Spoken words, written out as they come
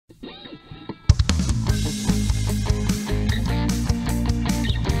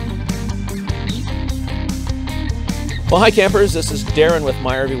Well, hi campers, this is Darren with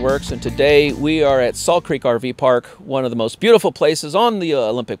My RV Works, and today we are at Salt Creek RV Park, one of the most beautiful places on the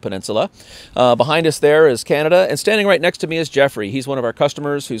Olympic Peninsula. Behind us there is Canada, and standing right next to me is Jeffrey. He's one of our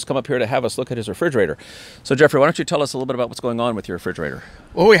customers who's come up here to have us look at his refrigerator. So Jeffrey, why don't you tell us a little bit about what's going on with your refrigerator?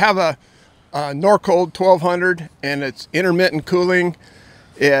 Well, we have a Norcold 1200, and it's intermittent cooling.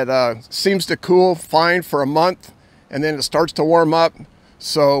 It seems to cool fine for a month, and then it starts to warm up.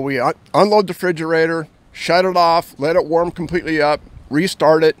 So we unload the refrigerator, shut it off, let it warm completely up,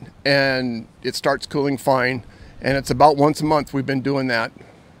 restart it, and it starts cooling fine. And it's about once a month we've been doing that.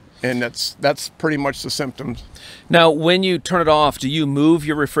 And that's pretty much the symptoms. Now, when you turn it off, do you move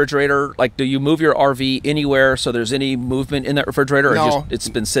your refrigerator? Like, do you move your RV anywhere so there's any movement in that refrigerator? No. Or just, it's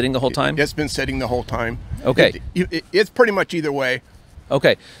been sitting the whole time? It's been sitting the whole time. Okay. It's pretty much either way.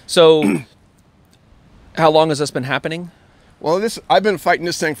 Okay. So how long has this been happening? Well, I've been fighting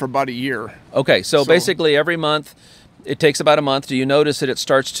this thing for about a year. Okay, so basically every month, it takes about a month. Do you notice that it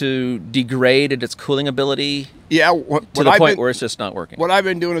starts to degrade at its cooling ability? Yeah, to the point where it's just not working. What I've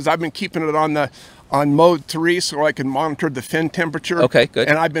been doing is I've been keeping it on mode 3 so I can monitor the fin temperature. Okay, good.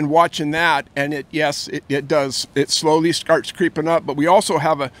 And I've been watching that, and it does. It slowly starts creeping up, but we also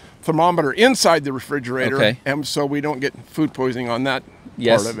have a thermometer inside the refrigerator, okay, and so we don't get food poisoning on that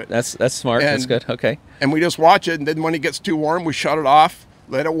yes, part of it. That's smart. That's good. Okay. And we just watch it, and then when it gets too warm, we shut it off,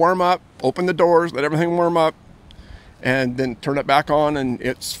 let it warm up, open the doors, let everything warm up, and then turn it back on, and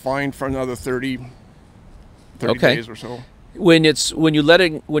it's fine for another 30 days or so. When you're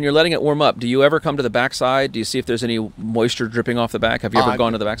letting it warm up, do you ever come to the backside? Do you see if there's any moisture dripping off the back? Have you ever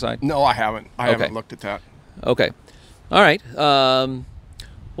gone to the backside? No, I haven't. I haven't looked at that. Okay. All right.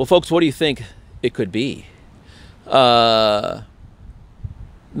 Well, folks, what do you think it could be? Let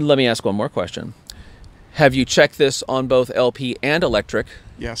me ask one more question. Have you checked this on both LP and electric?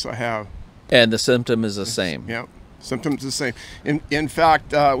 Yes, I have. And the symptom is the same? Yeah, symptoms the same. In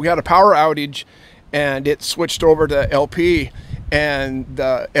fact, we had a power outage, and it switched over to LP, and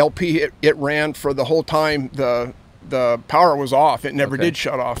the LP, it ran for the whole time the power was off. It never did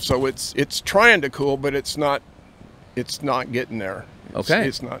shut off. So it's trying to cool, but it's not getting there.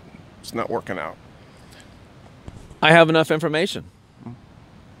 It's not working out. I have enough information.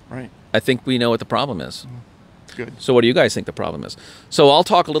 Right. I think we know what the problem is. Good. So what do you guys think the problem is? So I'll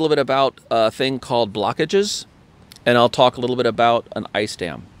talk a little bit about a thing called blockages, and I'll talk a little bit about an ice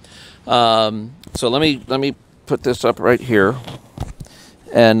dam. So let me put this up right here.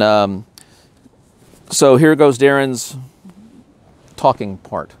 And so here goes Darren's talking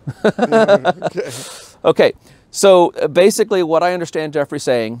part. Okay. Okay. So basically what I understand Jeffrey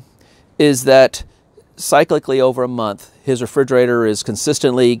saying is that cyclically over a month, his refrigerator is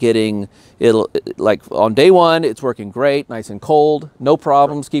consistently getting, like on day one, it's working great, nice and cold, no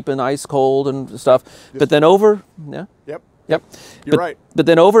problems keeping ice cold and stuff. But then over, Yep. You're right. But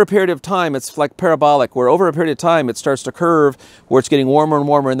then over a period of time, it's like parabolic, where over a period of time, it starts to curve where it's getting warmer and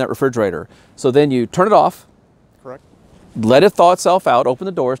warmer in that refrigerator. So then you turn it off. Correct. Let it thaw itself out, open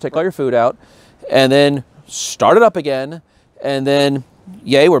the doors, take all your food out, and then start it up again, and then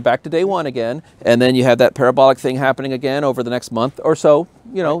yay, we're back to day one again, and then you have that parabolic thing happening again over the next month or so,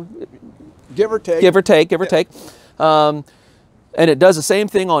 you know. Give or take. Give or take. And it does the same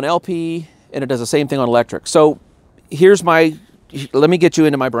thing on LP, and it does the same thing on electric. So let me get you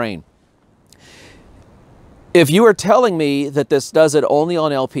into my brain. If you are telling me that this does it only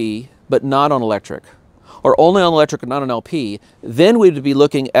on LP, but not on electric, or only on electric and not on LP, then we'd be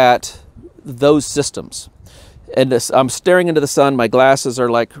looking at those systems. And I'm staring into the sun. My glasses are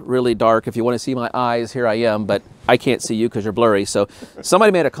like really dark. If you want to see my eyes, here I am, but I can't see you because you're blurry. So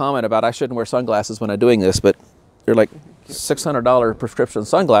somebody made a comment about I shouldn't wear sunglasses when I'm doing this, but they're like $600 prescription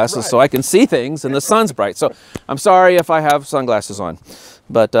sunglasses, so I can see things and the sun's bright. So I'm sorry if I have sunglasses on,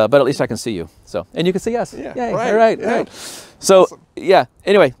 but at least I can see you. So, and you can see us. Yeah, yay, right. Right. So yeah,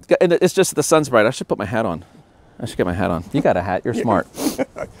 anyway, and it's just the sun's bright. I should put my hat on. I should get my hat on. You got a hat, you're smart.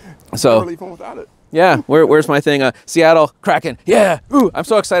 So never leave home without it. Yeah, where's my thing? Seattle, Kraken. Yeah, ooh, I'm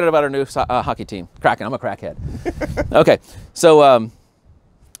so excited about our new hockey team. Kraken, I'm a crackhead. Okay, so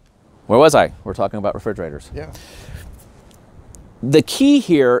where was I? We're talking about refrigerators. Yeah. The key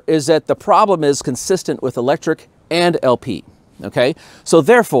here is that the problem is consistent with electric and LP, okay? So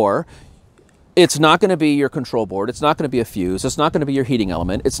therefore, it's not going to be your control board. It's not going to be a fuse. It's not going to be your heating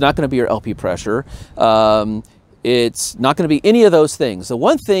element. It's not going to be your LP pressure. It's not going to be any of those things. The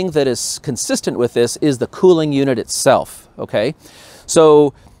one thing that is consistent with this is the cooling unit itself, okay?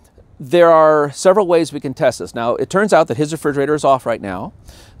 So there are several ways we can test this. Now, it turns out that his refrigerator is off right now.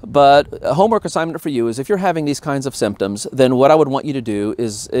 But a homework assignment for you is if you're having these kinds of symptoms, then what I would want you to do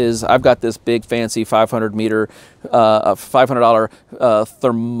is I've got this big fancy $500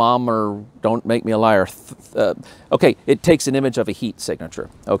 thermometer. Don't make me a liar. Okay, it takes an image of a heat signature.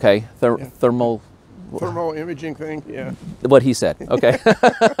 Okay, thermal imaging thing, yeah. What he said, okay.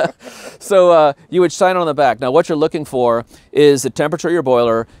 So you would shine on the back. Now what you're looking for is the temperature of your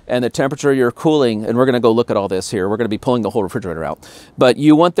boiler and the temperature of your cooling, and we're gonna go look at all this here. We're gonna be pulling the whole refrigerator out. But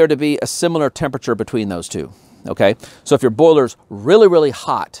you want there to be a similar temperature between those two, okay? So if your boiler's really, really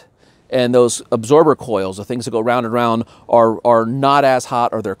hot and those absorber coils, the things that go round and round, are not as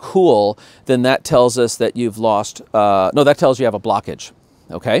hot or they're cool, then that tells us that you've lost, no, that tells you have a blockage,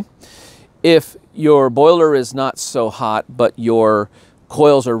 okay? If your boiler is not so hot, but your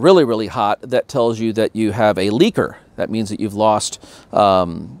coils are really, really hot, that tells you that you have a leaker. That means that you've lost,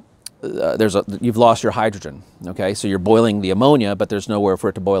 you've lost your hydrogen, okay? So you're boiling the ammonia, but there's nowhere for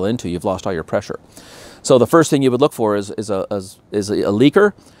it to boil into. You've lost all your pressure. So the first thing you would look for is a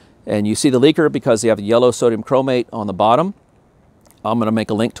leaker, and you see the leaker because you have the yellow sodium chromate on the bottom. I'm gonna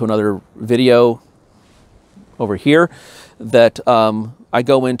make a link to another video over here that I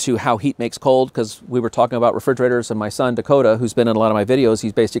go into how heat makes cold, because we were talking about refrigerators, and my son Dakota, who's been in a lot of my videos,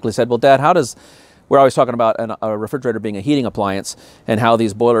 he's basically said, well, Dad, we're always talking about a refrigerator being a heating appliance and how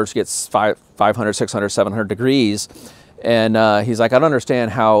these boilers get 500, 600, 700 degrees. And he's like, I don't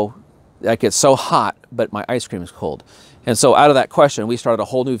understand how that gets so hot, but my ice cream is cold. And so out of that question, we started a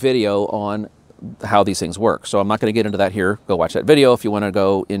whole new video on how these things work. So I'm not gonna get into that here. Go watch that video if you wanna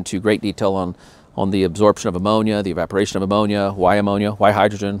go into great detail on the absorption of ammonia, the evaporation of ammonia, why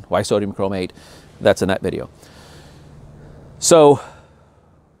hydrogen, why sodium chromate. That's in that video. So,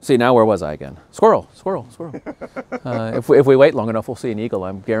 see, now where was I again? Squirrel, squirrel, squirrel. If we wait long enough, we'll see an eagle,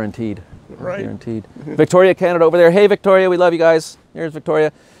 I'm guaranteed. Right. Guaranteed. Victoria, Canada over there. Hey, Victoria, we love you guys. Here's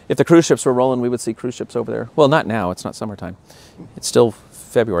Victoria. If the cruise ships were rolling, we would see cruise ships over there. Well, not now, it's not summertime. It's still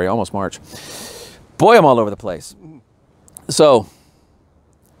February, almost March. Boy, I'm all over the place. So,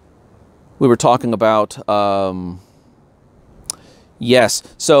 we were talking about, yes,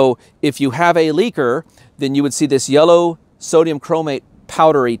 so if you have a leaker, then you would see this yellow sodium chromate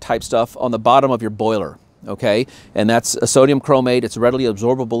powdery type stuff on the bottom of your boiler, okay? And that's a sodium chromate. It's readily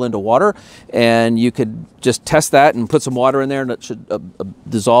absorbable into water, and you could just test that and put some water in there and it should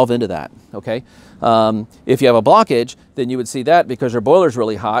dissolve into that, okay? If you have a blockage, then you would see that because your boiler's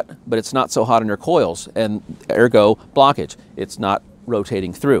really hot, but it's not so hot in your coils, and ergo blockage. It's not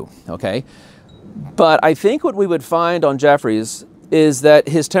rotating through, okay? But I think what we would find on Jeffrey's is that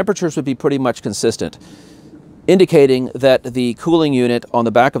his temperatures would be pretty much consistent, indicating that the cooling unit on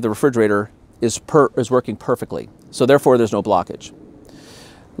the back of the refrigerator is working perfectly. So therefore, there's no blockage.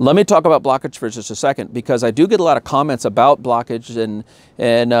 Let me talk about blockage for just a second, because I do get a lot of comments about blockage, and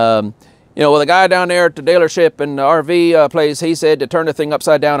you know, well, the guy down there at the dealership and the RV place, he said to turn the thing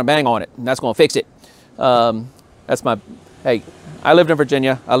upside down and bang on it, and that's going to fix it. That's my, hey, I lived in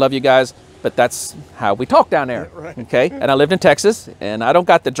Virginia. I love you guys, but that's how we talk down there, okay? And I lived in Texas, and I don't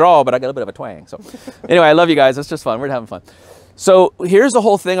got the drawl, but I got a bit of a twang. So anyway, I love you guys. It's just fun. We're having fun. So here's the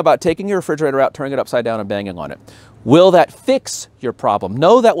whole thing about taking your refrigerator out, turning it upside down, and banging on it. Will that fix your problem?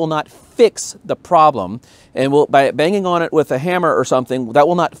 No, that will not fix the problem. And by banging on it with a hammer or something, that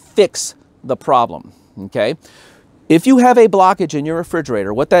will not fix the problem, okay? If you have a blockage in your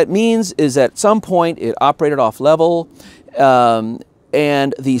refrigerator, what that means is at some point it operated off level,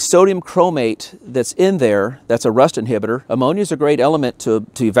 and the sodium chromate that's in there, that's a rust inhibitor. Ammonia is a great element to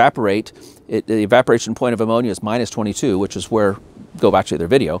evaporate. The evaporation point of ammonia is -22, which is where, go back to their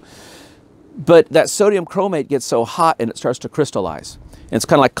video. But that sodium chromate gets so hot and it starts to crystallize. And it's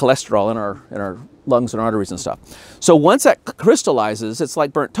kind of like cholesterol in our lungs and arteries and stuff. So once that crystallizes, it's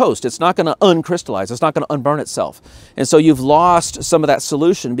like burnt toast. It's not going to uncrystallize. It's not going to unburn itself. And so you've lost some of that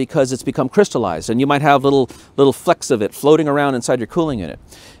solution because it's become crystallized. And you might have little flecks of it floating around inside your cooling unit.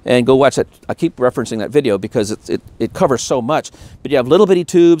 And go watch that. I keep referencing that video because it covers so much. But you have little bitty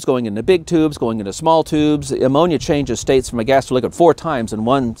tubes going into big tubes, going into small tubes. The ammonia changes states from a gas to liquid 4 times in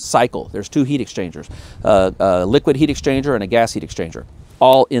one cycle. There's 2 heat exchangers, a liquid heat exchanger and a gas heat exchanger,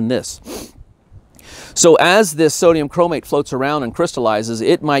 all in this. So as this sodium chromate floats around and crystallizes,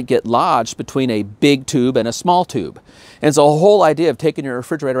 it might get lodged between a big tube and a small tube. And so the whole idea of taking your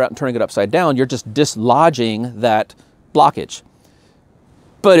refrigerator out and turning it upside down, you're just dislodging that blockage.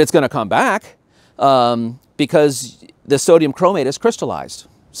 But it's going to come back because the sodium chromate is crystallized.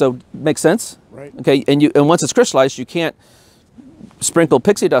 So makes sense? Right. Okay, and once it's crystallized, you can't sprinkle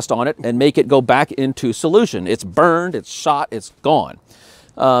pixie dust on it and make it go back into solution. It's burned, it's shot, it's gone.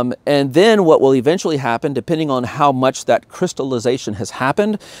 And then what will eventually happen, depending on how much that crystallization has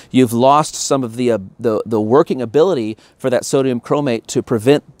happened, you've lost some of the working ability for that sodium chromate to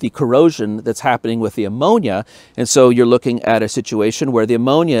prevent the corrosion that's happening with the ammonia. And so you're looking at a situation where the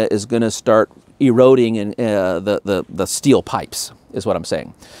ammonia is going to start eroding in the steel pipes, is what I'm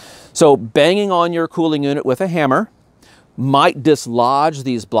saying. So banging on your cooling unit with a hammer might dislodge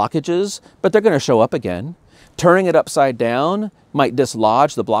these blockages, but they're going to show up again. Turning it upside down might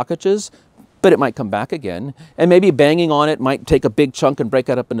dislodge the blockages, but it might come back again. And maybe banging on it might take a big chunk and break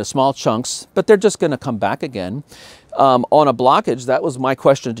it up into small chunks, but they're just going to come back again. On a blockage, that was my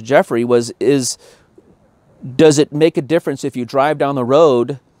question to Jeffrey, does it make a difference if you drive down the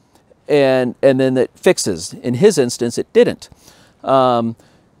road and then it fixes? In his instance, it didn't.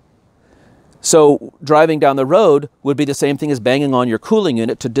 So driving down the road would be the same thing as banging on your cooling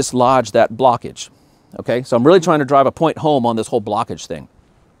unit to dislodge that blockage. Okay, so I'm really trying to drive a point home on this whole blockage thing.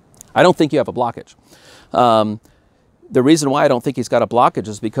 I don't think you have a blockage. The reason why I don't think he's got a blockage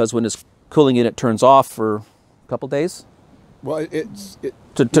is because when his cooling unit turns off for a couple days. Well,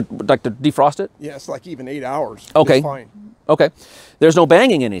 to defrost it? Yeah, it's like even 8 hours. Okay. It's fine. Okay. There's no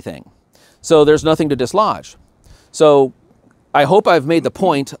banging anything. So there's nothing to dislodge. So I hope I've made the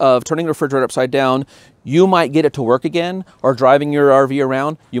point of turning the refrigerator upside down. You might get it to work again, or driving your RV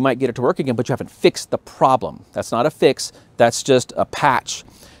around, you might get it to work again, but you haven't fixed the problem. That's not a fix, that's just a patch,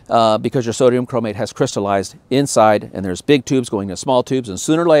 because your sodium chromate has crystallized inside, and there's big tubes going to small tubes, and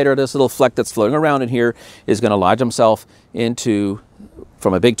sooner or later this little fleck that's floating around in here is going to lodge himself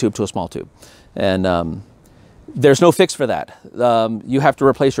from a big tube to a small tube. And there's no fix for that. You have to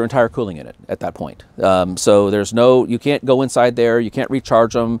replace your entire cooling unit at that point. So you can't go inside there, you can't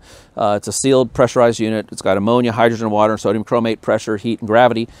recharge them. It's a sealed, pressurized unit. It's got ammonia, hydrogen, water, sodium chromate, pressure, heat, and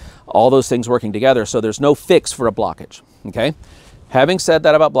gravity, all those things working together. So there's no fix for a blockage, okay? Having said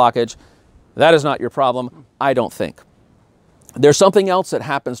that about blockage, that is not your problem, I don't think. There's something else that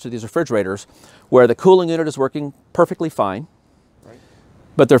happens to these refrigerators where the cooling unit is working perfectly fine, right,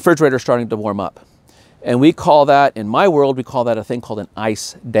 but the refrigerator is starting to warm up. And we call that, in my world, we call that a thing called an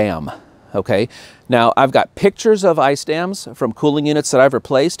ice dam, okay? Now, I've got pictures of ice dams from cooling units that I've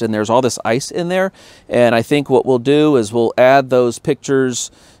replaced, and there's all this ice in there. And I think what we'll do is we'll add those pictures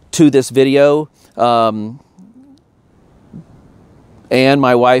to this video. And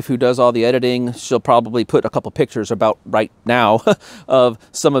my wife, who does all the editing, she'll probably put a couple pictures about right now of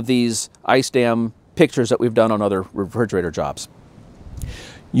some of these ice dam pictures that we've done on other refrigerator jobs.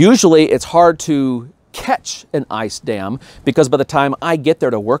 Usually, it's hard to catch an ice dam because by the time I get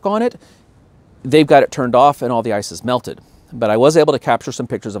there to work on it, they've got it turned off and all the ice is melted. But I was able to capture some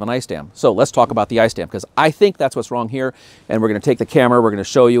pictures of an ice dam. So let's talk about the ice dam, because I think that's what's wrong here, and we're going to take the camera, we're going to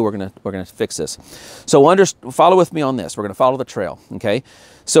show you, we're going to fix this. So follow with me on this. We're going to follow the trail, okay?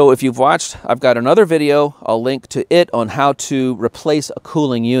 So if you've watched, I've got another video, I'll link to it, on how to replace a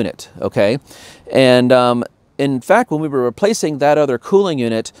cooling unit, okay? And in fact, when we were replacing that other cooling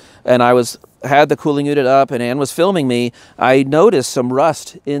unit, and I had the cooling unit up and Ann was filming me, I noticed some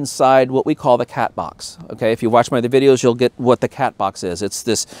rust inside what we call the cat box. Okay, if you watch my other videos, you'll get what the cat box is. It's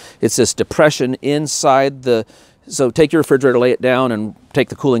this depression inside so take your refrigerator, lay it down, and take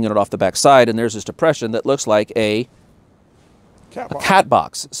the cooling unit off the back side, and there's this depression that looks like a cat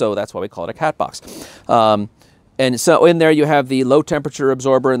box. So that's why we call it a cat box. And so in there you have the low temperature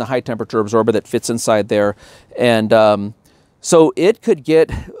absorber and the high temperature absorber that fits inside there. And so it could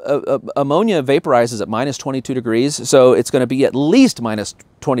get, ammonia vaporizes at minus 22 degrees. So it's going to be at least minus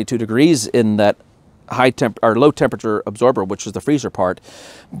 22 degrees in that low temperature absorber, which is the freezer part.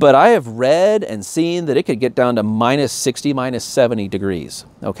 But I have read and seen that it could get down to minus 60, minus 70 degrees.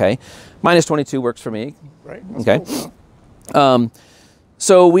 Okay. Minus 22 works for me. Right. Okay. Cool.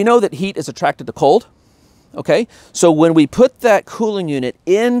 So we know that heat is attracted to cold. Okay, so when we put that cooling unit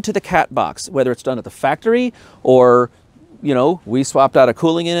into the cat box, whether it's done at the factory or, you know, we swapped out a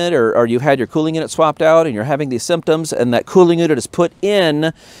cooling unit, or you've had your cooling unit swapped out and you're having these symptoms, and that cooling unit is put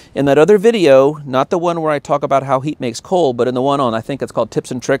in that other video, not the one where I talk about how heat makes cold, but in the one on, I think it's called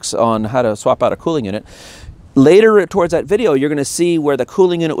Tips and Tricks on how to swap out a cooling unit. Later towards that video, you're going to see where the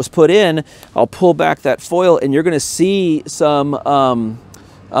cooling unit was put in. I'll pull back that foil and you're going to see some,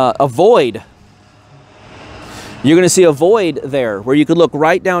 a void. You're going to see a void there where you could look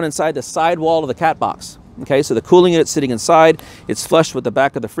right down inside the side wall of the cat box. Okay, so the cooling unit's sitting inside, it's flush with the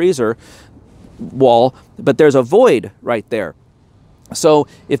back of the freezer wall, but there's a void right there. So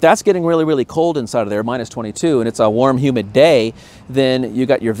if that's getting really, really cold inside of there, minus 22, and it's a warm, humid day, then you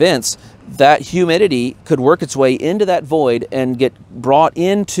got your vents. That humidity could work its way into that void and get brought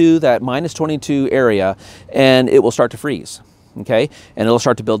into that minus 22 area, and it will start to freeze. okay? And it'll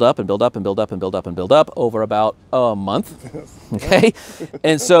start to build up and build up and build up and build up and build up over about a month, okay?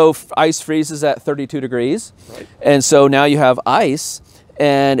 And so ice freezes at 32 degrees. Right. And so now you have ice,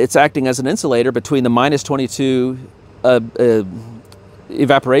 and it's acting as an insulator between the minus 22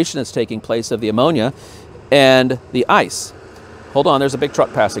 evaporation that's taking place of the ammonia and the ice. Hold on, there's a big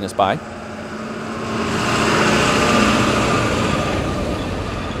truck passing us by.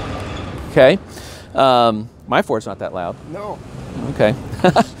 Okay. My Ford's not that loud. No. Okay.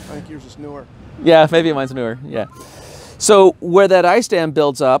 I think yours is newer. Yeah, maybe mine's newer. Yeah. So where that ice dam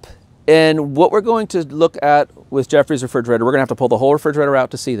builds up, and what we're going to look at with Jeffrey's refrigerator, we're going to have to pull the whole refrigerator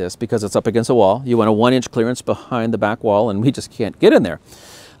out to see this because it's up against a wall. You want a 1-inch clearance behind the back wall, and we just can't get in there.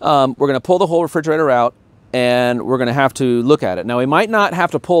 We're going to pull the whole refrigerator out, and we're going to have to look at it. Now, we might not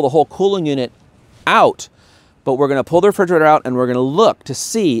have to pull the whole cooling unit out, but we're going to pull the refrigerator out and we're going to look to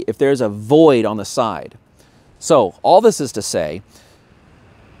see if there's a void on the side. So all this is to say,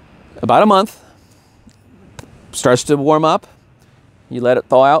 about a month, starts to warm up, you let it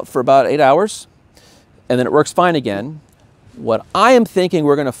thaw out for about 8 hours, and then it works fine again. What I am thinking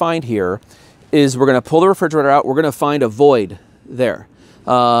we're going to find here is we're going to pull the refrigerator out, we're going to find a void there. It's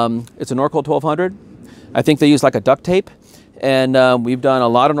a Norcold 1200. I think they use like a duct tape. And we've done a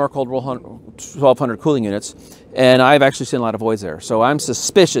lot of Norcold 1200 cooling units, and I've actually seen a lot of voids there. So I'm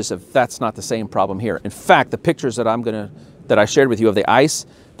suspicious if that's not the same problem here. In fact, the pictures that I shared with you of the ice,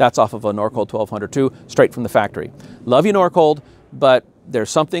 that's off of a Norcold 1200 too, straight from the factory. Love you, Norcold, but there's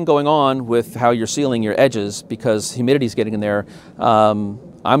something going on with how you're sealing your edges because humidity's getting in there.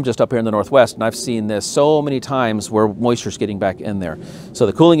 I'm just up here in the Northwest, and I've seen this so many times where moisture's getting back in there. So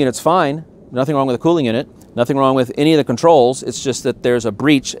the cooling unit's fine. Nothing wrong with the cooling unit, nothing wrong with any of the controls. It's just that there's a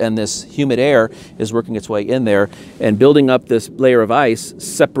breach and this humid air is working its way in there and building up this layer of ice,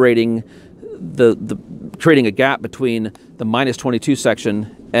 separating creating a gap between the minus 22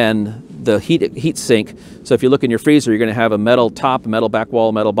 section and the heat sink. So if you look in your freezer, you're going to have a metal top, metal back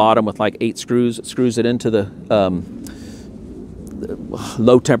wall, metal bottom with like 8 screws. It screws it into the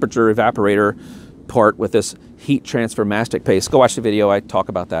low temperature evaporator part with this heat transfer mastic paste. Go watch the video, I talk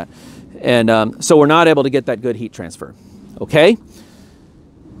about that. And so we're not able to get that good heat transfer, okay?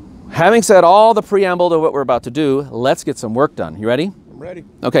 Having said all the preamble to what we're about to do, let's get some work done. You ready? I'm ready.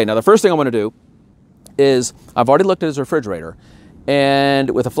 Okay, now the first thing I want to do is, I've already looked at his refrigerator, and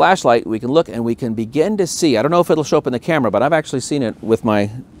with a flashlight we can look and we can begin to see, I don't know if it'll show up in the camera, but I've actually seen it with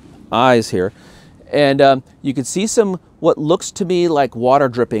my eyes here. And you can see some, what looks to me like water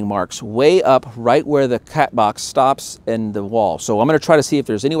dripping marks way up right where the cat box stops in the wall. So I'm going to try to see if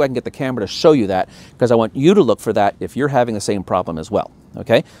there's any way I can get the camera to show you that, because I want you to look for that if you're having the same problem as well.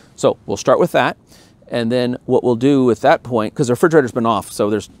 Okay, so we'll start with that. And then what we'll do at that point, because the refrigerator's been off,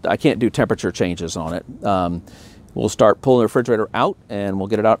 so I can't do temperature changes on it. We'll start pulling the refrigerator out and we'll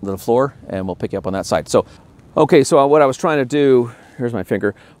get it out into the floor and we'll pick you up on that side. So, okay, so what I was trying to do, here's my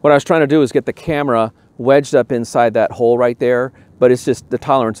finger. What I was trying to do is get the camera wedged up inside that hole right there, but it's just the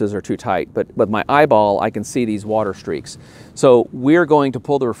tolerances are too tight. But with my eyeball, I can see these water streaks. So we're going to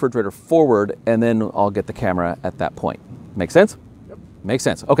pull the refrigerator forward and then I'll get the camera at that point. Make sense? Yep. Makes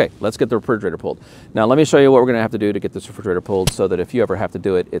sense. Okay, let's get the refrigerator pulled. Now let me show you what we're gonna have to do to get this refrigerator pulled so that if you ever have to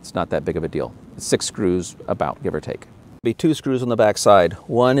do it, it's not that big of a deal. It's 6 screws about, give or take. Be 2 screws on the back side.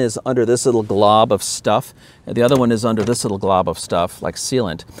 One is under this little glob of stuff, and the other one is under this little glob of stuff, like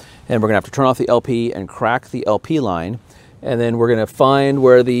sealant. And we're gonna have to turn off the LP and crack the LP line, and then we're gonna find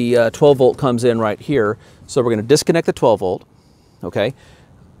where the 12 volt comes in right here. So we're gonna disconnect the 12 volt, okay?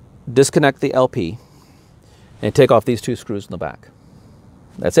 Disconnect the LP, and take off these 2 screws in the back.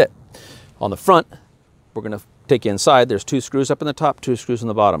 That's it. On the front, we're gonna take you inside. There's 2 screws up in the top, 2 screws in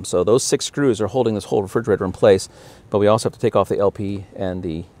the bottom. So those 6 screws are holding this whole refrigerator in place, but we also have to take off the LP and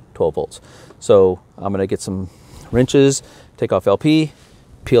the 12 volts. So I'm gonna get some wrenches, take off LP,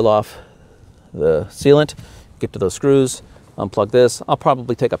 peel off the sealant, get to those screws, unplug this. I'll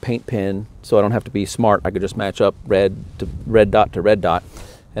probably take a paint pen so I don't have to be smart. I could just match up red dot to red dot,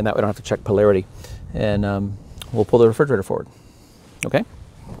 and that way I don't have to check polarity. And we'll pull the refrigerator forward, okay?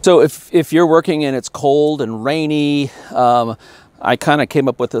 So if you're working and it's cold and rainy, I kind of came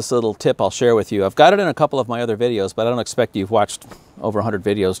up with this little tip I'll share with you. I've got it in a couple of my other videos, but I don't expect you've watched over 100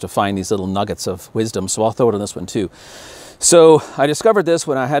 videos to find these little nuggets of wisdom, so I'll throw it in this one too. So I discovered this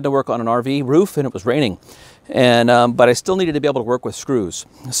when I had to work on an RV roof and it was raining, and but I still needed to be able to work with screws.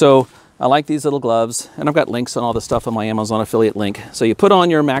 So I like these little gloves, and I've got links on all this stuff on my Amazon affiliate link. So you put on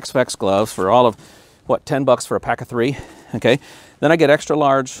your MaxFX gloves for all of, what, 10 bucks for a pack of 3, okay? Then I get extra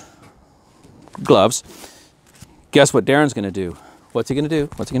large gloves. Guess what Darren's gonna do? What's he gonna do?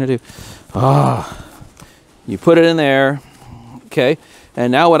 What's he gonna do? Ah, you put it in there, Okay,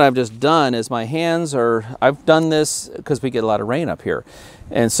 and now what I've just done is my hands are, I've done this because we get a lot of rain up here.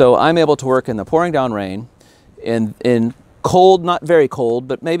 And so I'm able to work in the pouring down rain, in cold, not very cold,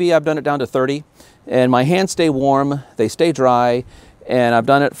 but maybe I've done it down to 30. And my hands stay warm, they stay dry, and I've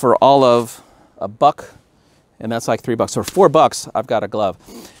done it for all of $1, and that's like $3. So for $4, I've got a glove.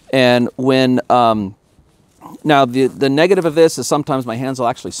 And when, now the negative of this is sometimes my hands will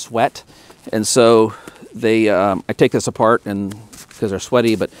actually sweat. And so I take this apart and because they're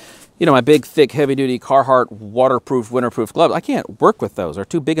sweaty, but you know, my big, thick, heavy duty Carhartt waterproof, winterproof gloves, I can't work with those. They're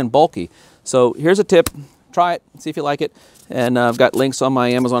too big and bulky. So here's a tip. Try it, see if you like it. And I've got links on my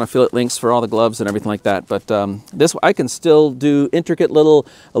Amazon affiliate links for all the gloves and everything like that. But this, I can still do intricate little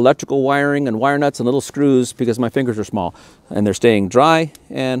electrical wiring and wire nuts and little screws because my fingers are small and they're staying dry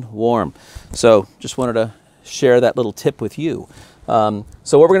and warm. So just wanted to share that little tip with you.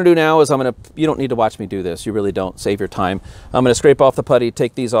 So what we're going to do now is you don't need to watch me do this. You really don't. Save your time. I'm going to scrape off the putty,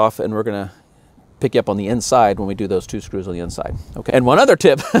 take these off, and we're going to pick you up on the inside when we do those 2 screws on the inside. Okay. And one other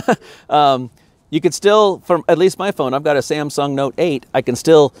tip, you could still, from at least my phone, I've got a Samsung Note 8, I can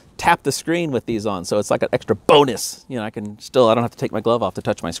still tap the screen with these on. So it's like an extra bonus. You know, I don't have to take my glove off to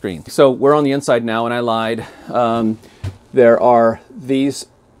touch my screen. So we're on the inside now, and I lied. There are these,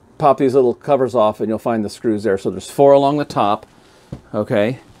 pop these little covers off and you'll find the screws there. So there's 4 along the top.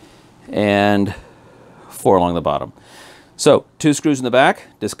 Okay, and 4 along the bottom. So 2 screws in the back,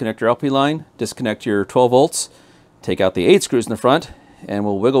 disconnect your LP line, disconnect your 12 volts, take out the 8 screws in the front, and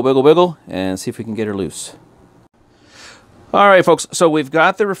we'll wiggle, wiggle, wiggle, and see if we can get her loose. All right, folks, so we've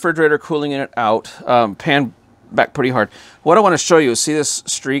got the refrigerator cooling it out, pan back pretty hard. What I want to show you is, see this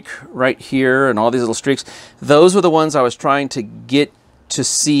streak right here and all these little streaks? Those were the ones I was trying to get to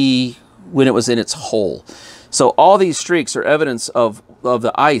see when it was in its hole. So all these streaks are evidence of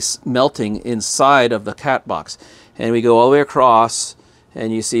the ice melting inside of the cat box. And we go all the way across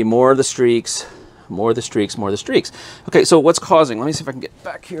and you see more of the streaks, more of the streaks, more of the streaks. Okay, so what's causing? Let me see if I can get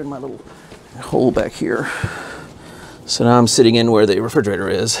back here in my little hole back here. So now I'm sitting in where the refrigerator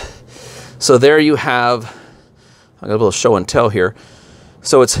is. So there you have, I got a little show and tell here.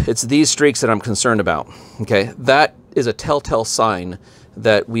 So it's these streaks that I'm concerned about. Okay, that is a telltale sign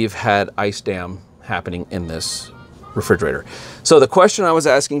that we've had ice dam happening in this refrigerator. So the question I was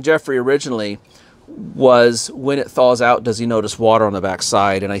asking Jeffrey originally was, when it thaws out, does he notice water on the back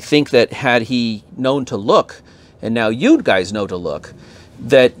side? And I think that had he known to look, and now you guys know to look,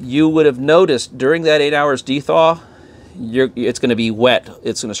 that you would have noticed during that 8 hours dethaw, it's going to be wet.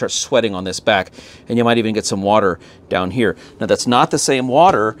 It's going to start sweating on this back, and you might even get some water down here. Now that's not the same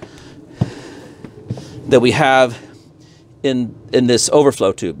water that we have in this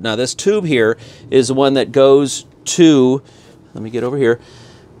overflow tube. Now this tube here is the one that goes to, let me get over here,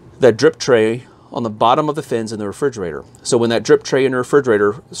 that drip tray on the bottom of the fins in the refrigerator. So when that drip tray in the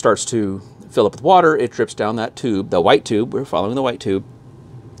refrigerator starts to fill up with water, it drips down that tube, the white tube, we're following the white tube,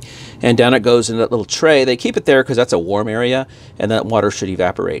 and down it goes in that little tray. They keep it there because that's a warm area and that water should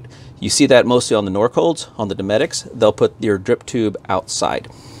evaporate. You see that mostly on the Norcolds, on the Domestics, they'll put your drip tube outside,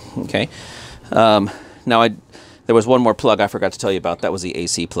 okay? Now there was one more plug I forgot to tell you about. That was the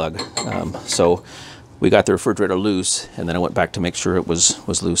AC plug. So we got the refrigerator loose, and then I went back to make sure it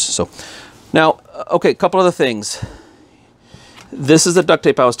was loose. So now, okay, a couple other things. This is the duct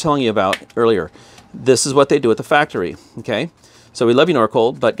tape I was telling you about earlier. This is what they do at the factory, okay? So we love you,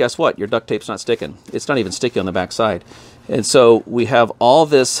 Norcold, but guess what? Your duct tape's not sticking. It's not even sticky on the back side. And so we have all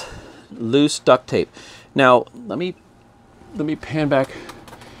this loose duct tape. Now, let me pan back.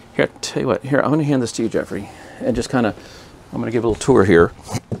 Here, tell you what, here, I'm going to hand this to you, Jeffrey, and just kind of, I'm going to give a little tour here.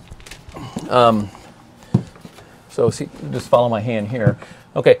 So see, just follow my hand here.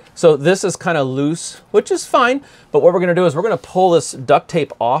 Okay, so this is kind of loose, which is fine, but what we're going to do is we're going to pull this duct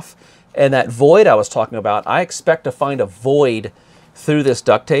tape off, and that void I was talking about, I expect to find a void through this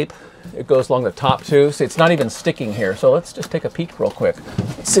duct tape. It goes along the top too. See, it's not even sticking here, so let's just take a peek real quick.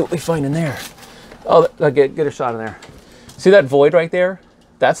 Let's see what we find in there. Oh, get a shot in there. See that void right there?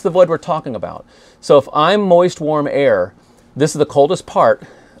 That's the void we're talking about. So if I'm moist, warm air, this is the coldest part,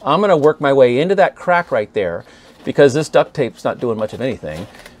 I'm going to work my way into that crack right there, because this duct tape's not doing much of anything.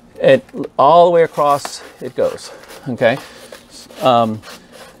 And all the way across it goes, okay?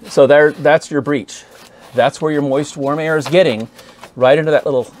 So that's your breach. That's where your moist, warm air is getting, right into that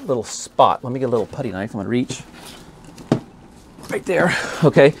little spot. Let me get a little putty knife. I'm gonna reach right there,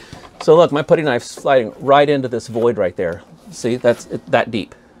 okay? So look, my putty knife's sliding right into this void right there. See, that's that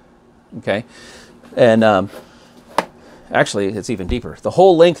deep, okay? And actually, it's even deeper. The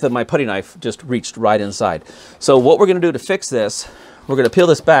whole length of my putty knife just reached right inside. So what we're gonna do to fix this, we're gonna peel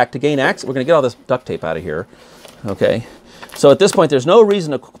this back to gain access. We're gonna get all this duct tape out of here, okay? So at this point, there's no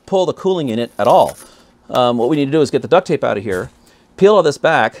reason to pull the cooling unit at all. What we need to do is get the duct tape out of here, peel all this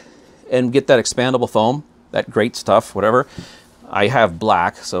back, and get that expandable foam, that great stuff, whatever. I have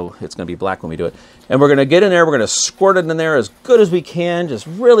black, so it's going to be black when we do it. And we're going to get in there, we're going to squirt it in there as good as we can, just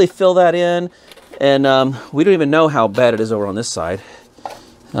really fill that in. And we don't even know how bad it is over on this side.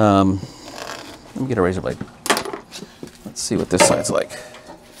 Let me get a razor blade. Let's see what this side's like.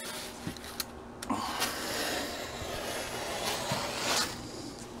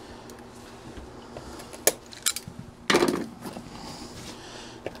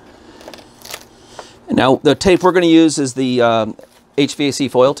 Now, the tape we're going to use is the HVAC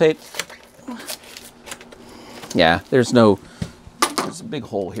foil tape. Yeah, there's a big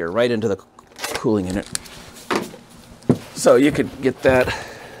hole here right into the cooling unit. So you could get that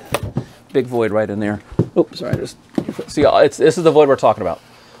big void right in there. Oops, sorry, see, this is the void we're talking about.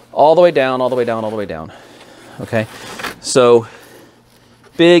 All the way down, all the way down, all the way down. Okay, so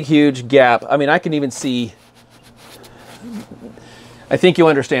big, huge gap. I mean, I can even see, I think you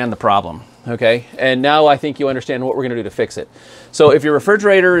understand the problem. Okay, and now I think you understand what we're going to do to fix it. So if your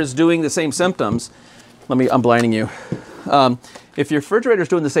refrigerator is doing the same symptoms, I'm blinding you. If your refrigerator is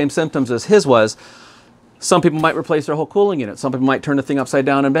doing the same symptoms as his was, some people might replace their whole cooling unit. Some people might turn the thing upside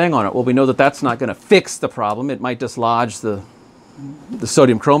down and bang on it. Well, we know that that's not going to fix the problem. It might dislodge the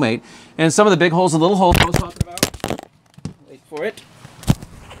sodium chromate. And some of the big holes and little holes I was talking about, wait for it.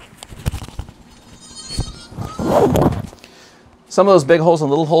 Some of those big holes and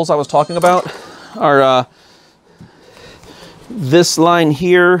little holes I was talking about are this line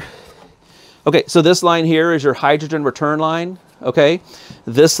here. Okay, so this line here is your hydrogen return line. Okay,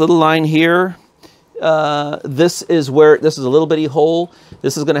 this little line here, this is a little bitty hole.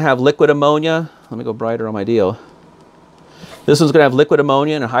 This is going to have liquid ammonia. Let me go brighter on my deal. This one's going to have liquid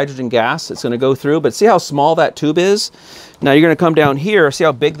ammonia and a hydrogen gas. It's going to go through, but see how small that tube is? Now you're going to come down here. See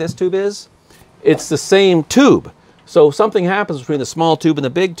how big this tube is? It's the same tube. So something happens between the small tube and the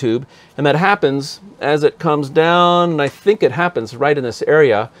big tube, and that happens as it comes down, and I think it happens right in this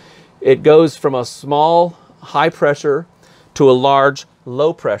area. It goes from a small, high pressure to a large,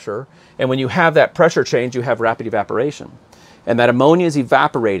 low pressure, and when you have that pressure change, you have rapid evaporation. And that ammonia is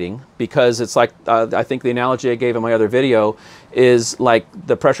evaporating because it's like, I think the analogy I gave in my other video is like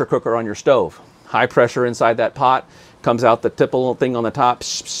the pressure cooker on your stove. High pressure inside that pot, comes out the tipple thing on the top,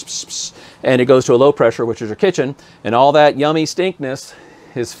 and it goes to a low pressure, which is your kitchen, and all that yummy stinkness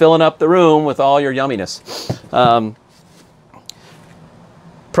is filling up the room with all your yumminess.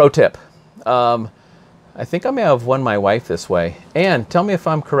 Pro tip. I think I may have won my wife this way. Ann, tell me if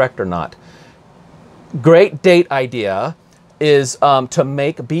I'm correct or not. Great date idea is to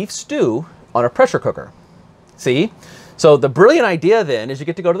make beef stew on a pressure cooker. See? So the brilliant idea then is you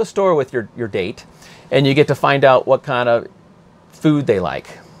get to go to the store with your date, and you get to find out what kind of food they like.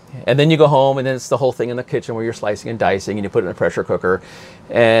 And then you go home, and then it's the whole thing in the kitchen where you're slicing and dicing, and you put it in a pressure cooker.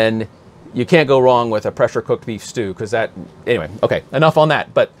 And you can't go wrong with a pressure cooked beef stew, because that, anyway, okay, enough on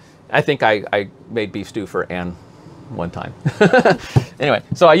that. But I think I made beef stew for Ann one time. Anyway,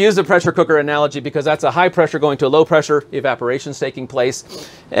 so I use the pressure cooker analogy because that's a high pressure going to a low pressure, evaporation's taking place,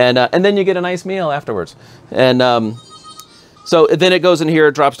 and then you get a nice meal afterwards. And so then it goes in here,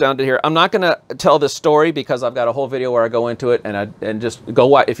 it drops down to here. I'm not going to tell this story because I've got a whole video where I go into it, and just go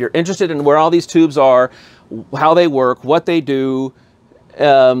watch. If you're interested in where all these tubes are, how they work, what they do,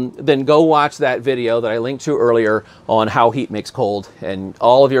 then go watch that video that I linked to earlier on how heat makes cold, and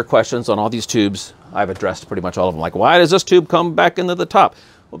all of your questions on all these tubes, I've addressed pretty much all of them. Like, why does this tube come back into the top?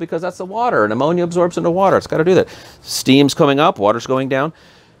 Well, because that's the water, and ammonia absorbs into water. It's got to do that. Steam's coming up, water's going down.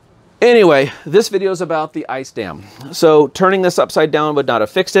 Anyway, this video is about the ice dam. So turning this upside down would not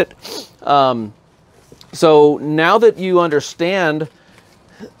have fixed it. So now that you understand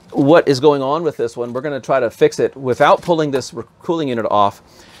what is going on with this one, we're going to try to fix it without pulling this cooling unit off.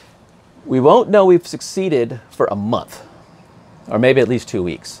 We won't know we've succeeded for a month, or maybe at least 2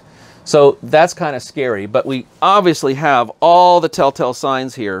 weeks. So that's kind of scary, but we obviously have all the telltale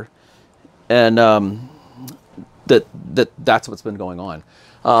signs here, and that's what's been going on.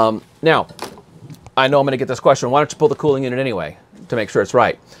 Now, I know I'm going to get this question, why don't you pull the cooling unit anyway to make sure it's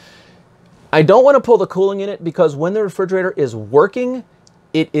right? I don't want to pull the cooling unit because when the refrigerator is working,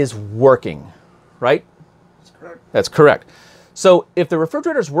 it is working, right? That's correct. That's correct. So if the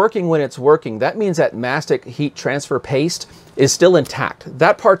refrigerator is working when it's working, that means that mastic heat transfer paste is still intact.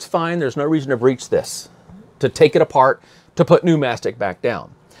 That part's fine. There's no reason to breach this, to take it apart, to put new mastic back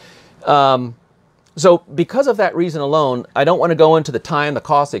down. So because of that reason alone, I don't want to go into the time, the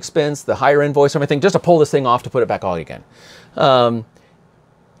cost, the expense, the higher invoice, everything, just to pull this thing off to put it back on again.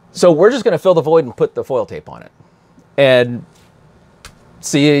 So we're just going to fill the void and put the foil tape on it. and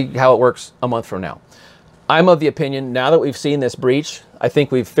see how it works a month from now. I'm of the opinion, now that we've seen this breach, I think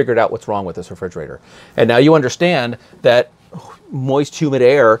we've figured out what's wrong with this refrigerator. And now you understand that moist, humid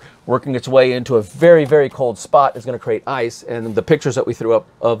air working its way into a very, very cold spot is going to create ice. And the pictures that we threw up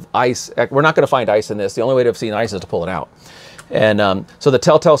of ice, we're not going to find ice in this. The only way to have seen ice is to pull it out. And so the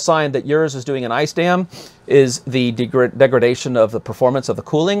telltale sign that yours is doing an ice dam is the degradation of the performance of the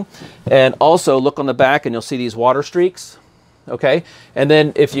cooling. And also look on the back and you'll see these water streaks. Okay, and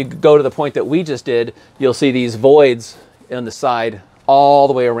then if you go to the point that we just did, you'll see these voids on the side all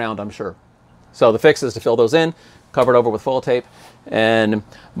the way around, I'm sure. So the fix is to fill those in, cover it over with foil tape, and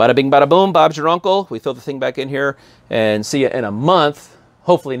bada bing, bada boom, Bob's your uncle. We throw the thing back in here and see you in a month.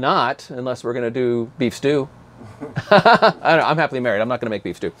 Hopefully not, unless we're going to do beef stew. I don't know, I'm happily married. I'm not going to make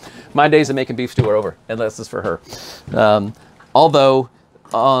beef stew. My days of making beef stew are over, unless it's for her. Although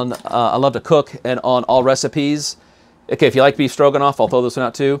I love to cook, and on all recipes, okay, if you like beef stroganoff, I'll throw this one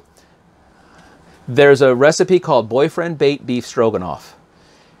out too. There's a recipe called Boyfriend Bait Beef Stroganoff.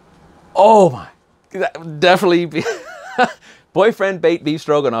 Oh my, definitely Boyfriend Bait Beef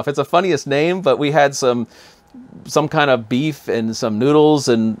Stroganoff. It's the funniest name, but we had some kind of beef and some noodles,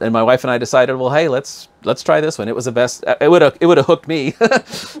 and my wife and I decided, well, hey, let's try this one. It was the best. It would have hooked me.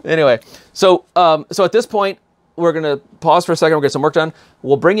 Anyway, so at this point, we're going to pause for a second. We'll get some work done.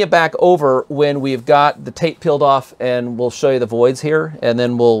 We'll bring you back over when we've got the tape peeled off, and we'll show you the voids here, and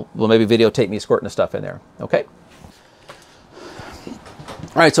then we'll maybe videotape me squirting the stuff in there. Okay?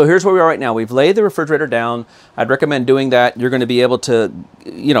 All right, so here's where we are right now. We've laid the refrigerator down. I'd recommend doing that. You're going to be able to,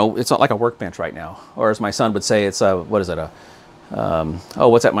 you know, it's not like a workbench right now. Or as my son would say, it's a, what is it? Oh,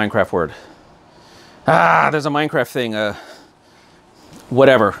 what's that Minecraft word? There's a Minecraft thing.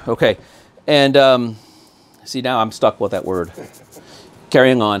 Whatever. Okay. And see, now I'm stuck with that word.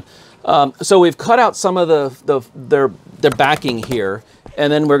 Carrying on. So we've cut out some of their backing here.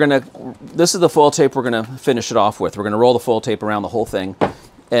 And then we're going to, this is the foil tape we're going to finish it off with. We're going to roll the foil tape around the whole thing.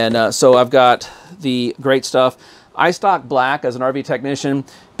 And so I've got the great stuff. I stock black as an RV technician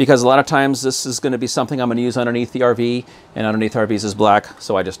because a lot of times this is going to be something I'm going to use underneath the RV, and underneath RVs is black,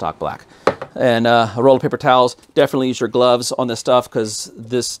 so I just stock black. And a roll of paper towels. Definitely use your gloves on this stuff because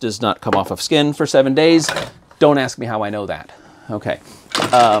this does not come off of skin for 7 days. Don't ask me how I know that. Okay.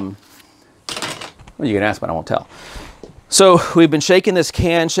 Well, you can ask, but I won't tell. So we've been shaking this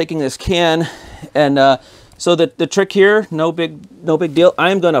can, and so the trick here, no big deal.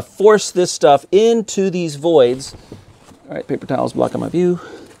 I'm going to force this stuff into these voids. All right, paper towels blocking my view.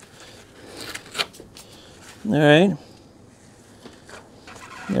 All right,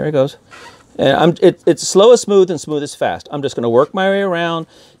 there it goes. And it's slow as smooth and smooth as fast. I'm just going to work my way around.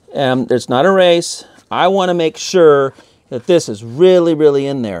 It's not a race. I want to make sure that this is really, really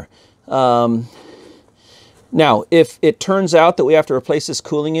in there. Now, if it turns out that we have to replace this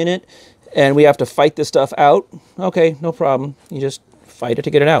cooling unit and we have to fight this stuff out, okay, no problem. You just fight it to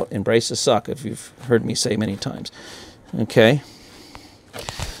get it out. Embrace the suck, if you've heard me say many times. Okay.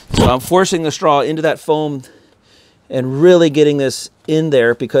 So I'm forcing the straw into that foam and really getting this in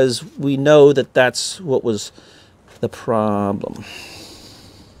there because we know that that's what was the problem.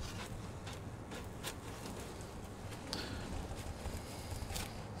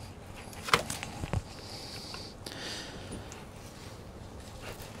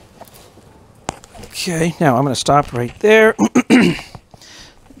 Okay, now I'm going to stop right there.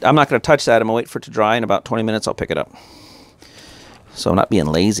 I'm not going to touch that. I'm going to wait for it to dry. In about 20 minutes, I'll pick it up. So I'm not being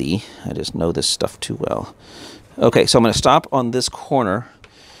lazy. I just know this stuff too well. Okay, so I'm going to stop on this corner.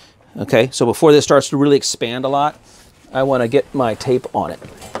 Okay, so before this starts to really expand a lot, I want to get my tape on it.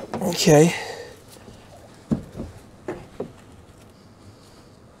 Okay.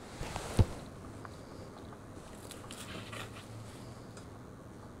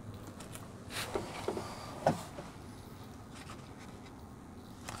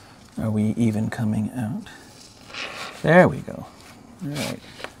 Are we even coming out? There we go. All right.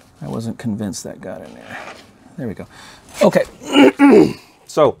 I wasn't convinced that got in there. There we go. Okay.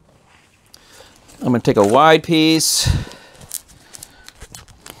 So I'm going to take a wide piece.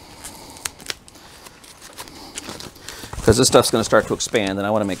 Because this stuff's going to start to expand, and I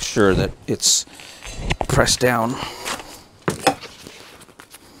want to make sure that it's pressed down.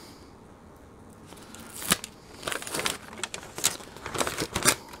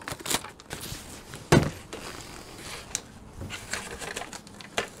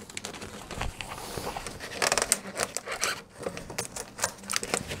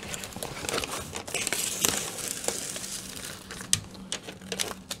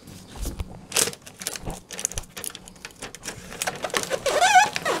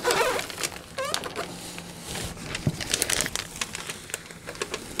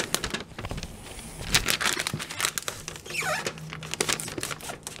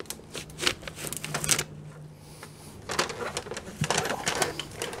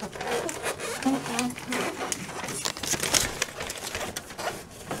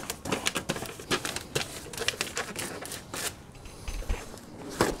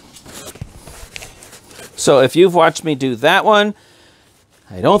 So if you've watched me do that one,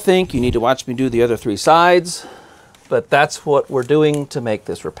 I don't think you need to watch me do the other 3 sides, but that's what we're doing to make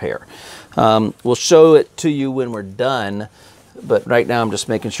this repair. We'll show it to you when we're done, but right now I'm just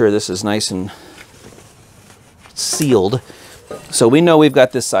making sure this is nice and sealed. So we know we've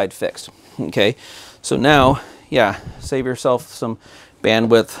got this side fixed, okay? So now, yeah, save yourself some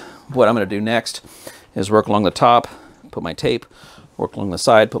bandwidth. What I'm gonna do next is work along the top, put my tape, work along the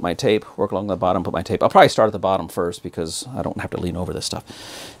side, put my tape, work along the bottom, put my tape. I'll probably start at the bottom first because I don't have to lean over this stuff.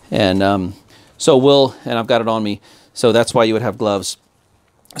 And and I've got it on me, so that's why you would have gloves.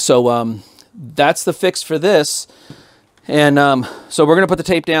 So that's the fix for this. And so we're gonna put the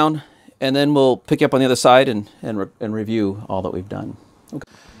tape down, and then we'll pick you up on the other side and review all that we've done. Okay.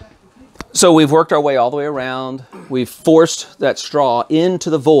 So we've worked our way all the way around. We've forced that straw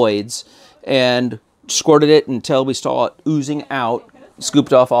into the voids and squirted it until we saw it oozing out,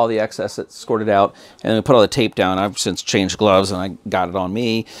 scooped off all the excess that squirted out, and we put all the tape down. I've since changed gloves and I got it on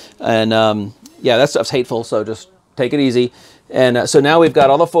me. And yeah, that stuff's hateful, so just take it easy. And so now we've got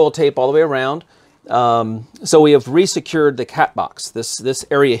all the foil tape all the way around. So we have resecured the cat box, this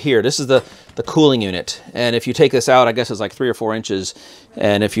area here. This is the cooling unit, and if you take this out, I guess it's like 3 or 4 inches,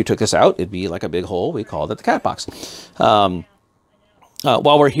 and if you took this out, it'd be like a big hole. We called it the cat box.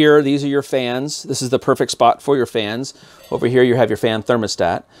 While we're here, these are your fans. This is the perfect spot for your fans. Over here you have your fan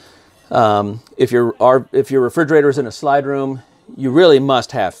thermostat. If your refrigerator is in a slide room, you really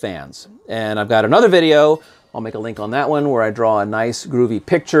must have fans. And I've got another video, I'll make a link on that one, where I draw a nice groovy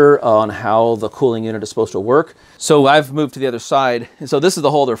picture on how the cooling unit is supposed to work. So I've moved to the other side. And so this is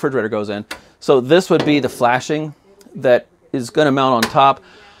the hole the refrigerator goes in. So this would be the flashing that is gonna mount on top.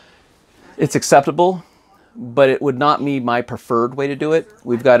 It's acceptable, but it would not be my preferred way to do it.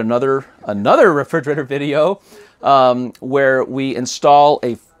 We've got another refrigerator video where we install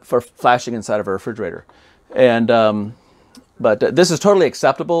for flashing inside of a refrigerator. And but this is totally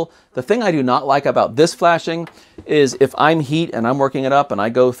acceptable. The thing I do not like about this flashing is if I'm heat and I'm working it up and I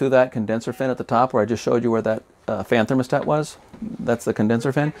go through that condenser fin at the top where I just showed you where that fan thermostat was, that's the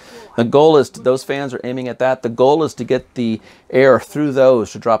condenser fin. The goal is, those fans are aiming at that. The goal is to get the air through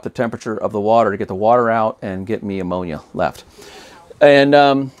those to drop the temperature of the water, to get the water out and get me ammonia left.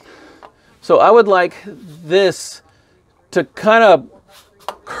 And so I would like this to kind of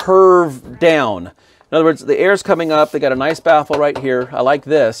curve down. In other words, the air's coming up, they got a nice baffle right here. I like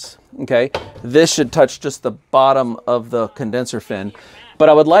this, okay? This should touch just the bottom of the condenser fin. But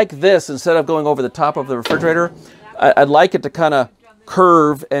I would like this, instead of going over the top of the refrigerator, I'd like it to kind of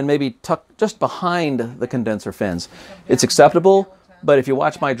curve and maybe tuck just behind the condenser fins. It's acceptable, but if you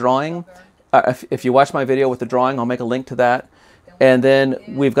watch my drawing, if you watch my video with the drawing, I'll make a link to that. And then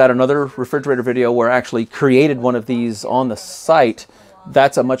we've got another refrigerator video where I actually created one of these on the site.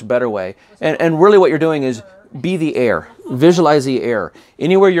 That's a much better way. And really what you're doing is be the air. Visualize the air.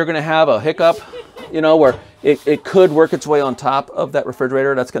 Anywhere you're going to have a hiccup, you know, where it could work its way on top of that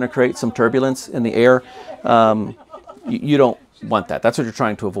refrigerator, that's going to create some turbulence in the air. You don't want that. That's what you're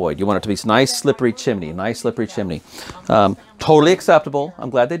trying to avoid. You want it to be nice, slippery chimney, nice, slippery chimney. Totally acceptable.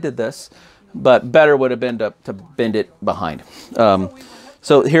 I'm glad they did this, but better would have been to bend it behind.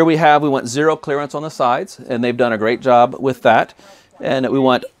 So here we want 0 clearance on the sides, and they've done a great job with that. And we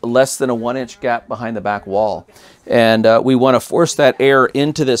want less than a 1-inch gap behind the back wall. And we want to force that air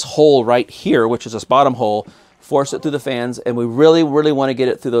into this hole right here, which is this bottom hole, force it through the fans, and we really, really want to get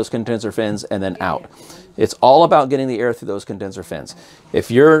it through those condenser fins and then out. It's all about getting the air through those condenser fins.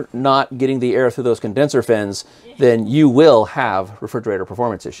 If you're not getting the air through those condenser fins, then you will have refrigerator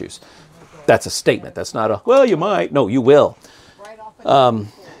performance issues. That's a statement. That's not a, well, you might. No, you will.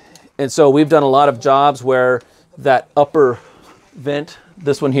 And so we've done a lot of jobs where that upper vent,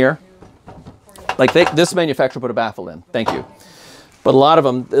 this one here, like this manufacturer put a baffle in, thank you. But a lot of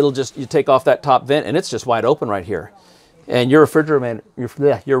them, it'll just, you take off that top vent and it's just wide open right here. And your refrigerator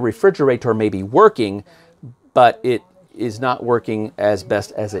may be working, but it is not working as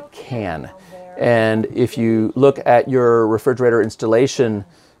best as it can. And if you look at your refrigerator installation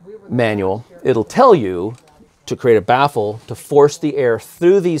manual, it'll tell you to create a baffle to force the air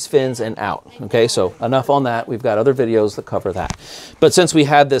through these fins and out. Okay, so enough on that. We've got other videos that cover that. But since we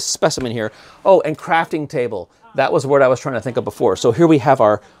had this specimen here, oh, and crafting table. That was what I was trying to think of before. So here we have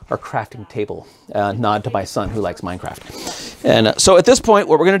our crafting table, nod to my son who likes Minecraft. And so at this point,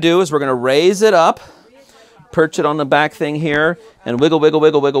 what we're gonna do is we're gonna raise it up, perch it on the back thing here, and wiggle, wiggle,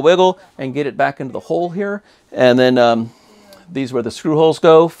 wiggle, wiggle, wiggle, and get it back into the hole here. And then these where the screw holes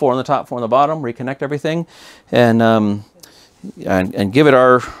go, 4 on the top, 4 on the bottom, reconnect everything, and give it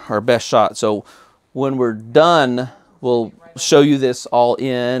our best shot. So when we're done, we'll show you this all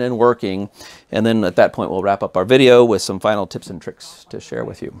in and working. And then at that point, we'll wrap up our video with some final tips and tricks to share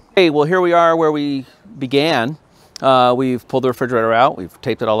with you. Okay, well, here we are where we began. We've pulled the refrigerator out, we've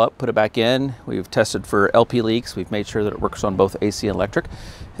taped it all up, put it back in, we've tested for LP leaks, we've made sure that it works on both AC and electric.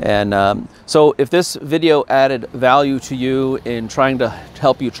 And so if this video added value to you in trying to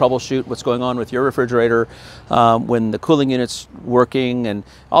help you troubleshoot what's going on with your refrigerator, when the cooling unit's working and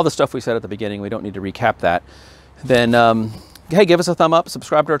all the stuff we said at the beginning, we don't need to recap that, then hey, give us a thumb up,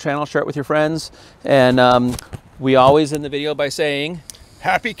 subscribe to our channel, share it with your friends. And we always end the video by saying,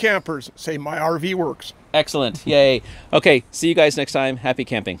 Happy campers, say my RV works. excellent, yay. Okay, see you guys next time. Happy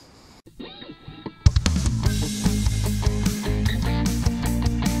camping.